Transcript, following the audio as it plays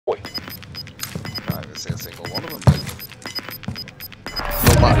see a single one of them.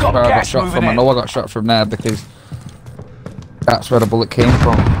 No, that's where I got shot from. I know I got shot from there because that's where the bullet came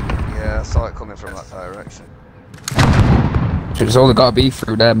from. Yeah, I saw it coming from that direction. It's only got to be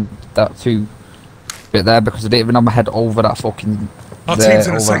through them, that two bit there, because I didn't even have my head over that fucking over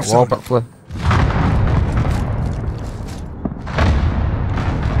that wall properly.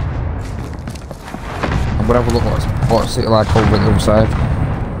 I'm gonna have a look what's it like over the other side.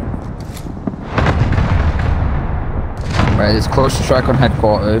 Right, it's close to strike on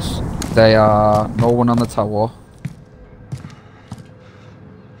headquarters. They are no one on the tower.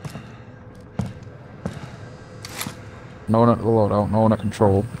 No one at the loadout, no one at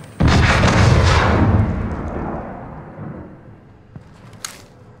control.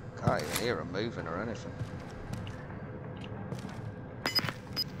 Can't even hear them moving or anything.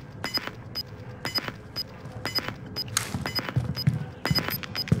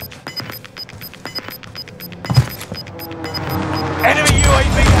 Enemy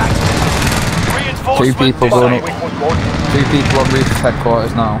UAV active. Reinforcement. Two people going up. Two people on roof of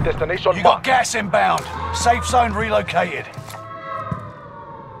headquarters now. Destination. You got gas inbound. Safe zone relocated.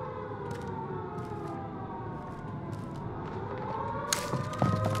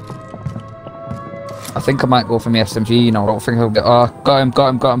 I think I might go for my SMG, you know, I don't think I'll get... Oh, got him,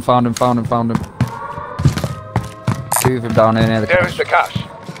 found him. Two of them down in here. There is the cash.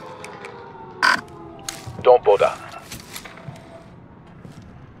 Don't bother.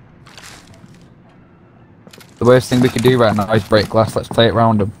 The worst thing we could do right now is break glass, let's play it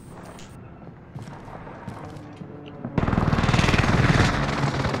round them.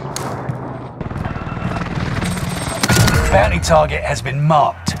 Bounty target has been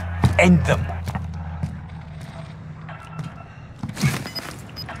marked. End them.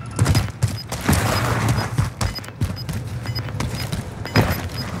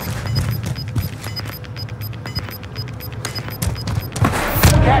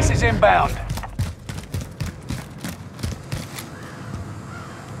 Gas is inbound.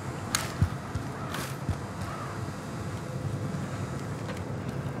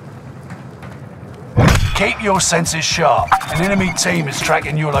 Keep your senses sharp. An enemy team is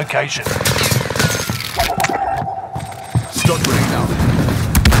tracking your location. Stop running now.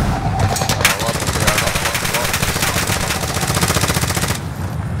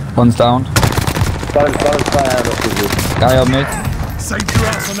 One's down. Guy on me. Saved your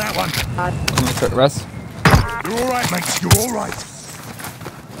ass on that one. I'm gonna quick res. You're alright, mate. You're alright.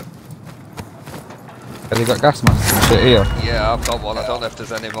 Have you got gas masks and shit here? Yeah, I've got one. I don't know if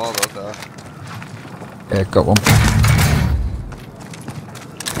there's any more though. Yeah, got one.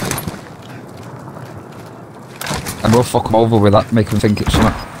 And we'll fuck them over with that, make them think it's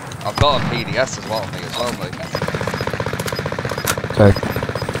something. I've got a PDS as well on me as well, mate. Okay.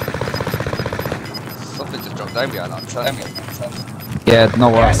 Something just dropped down behind that tent. Yeah, no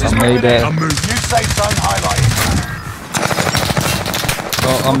worries. I made it. I'm moving. New safe zone highlighted.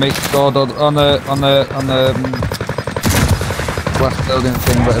 On me, on the glass building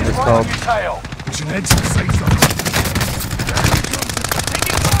thing, whatever it's called. We should head to the safe zone.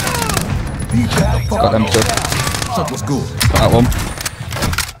 Got them too. That was good. That one.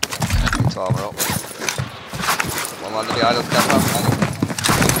 Need to armour up. One landed behind us, get past.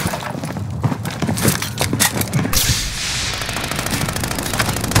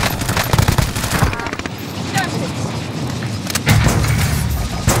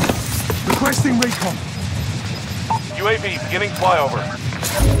 Requesting recon. UAV beginning flyover.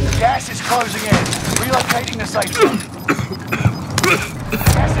 Gas is closing in. Relocating the safe zone.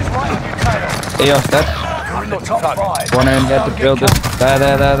 Gas is right on your tail. Eos dead. You're in the top 5. One end dead, the building.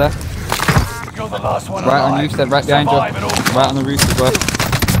 There. You're the last one Right alive. on you, Stead, right behind you. Survive at all costs. Right on the roof as well.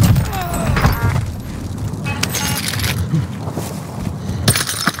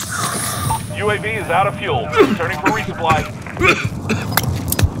 UAV is out of fuel. Returning for resupply.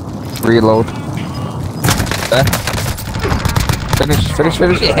 Reload. There. Finish.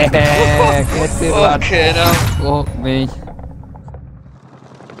 Yeah, get it, lad. Okay, now. Fuck me.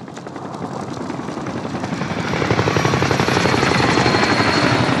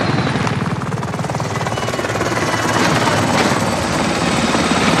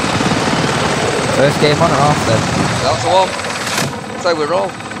 First game on or off then? That's the one. That's how we roll.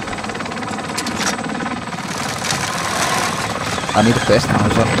 I need a piss now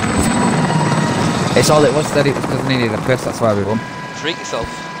as well. It's all it was, that it was because I needed a piss, that's why we won. Treat yourself.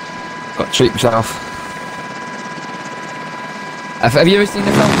 Got to treat myself. Have you ever seen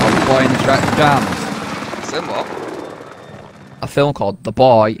a film called The Boy in the Striped Pyjamas? Same what? A film called The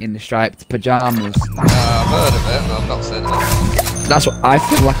Boy in the Striped Pyjamas. I've heard of it, but I've not seen it. That's what I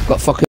feel like I've got fucking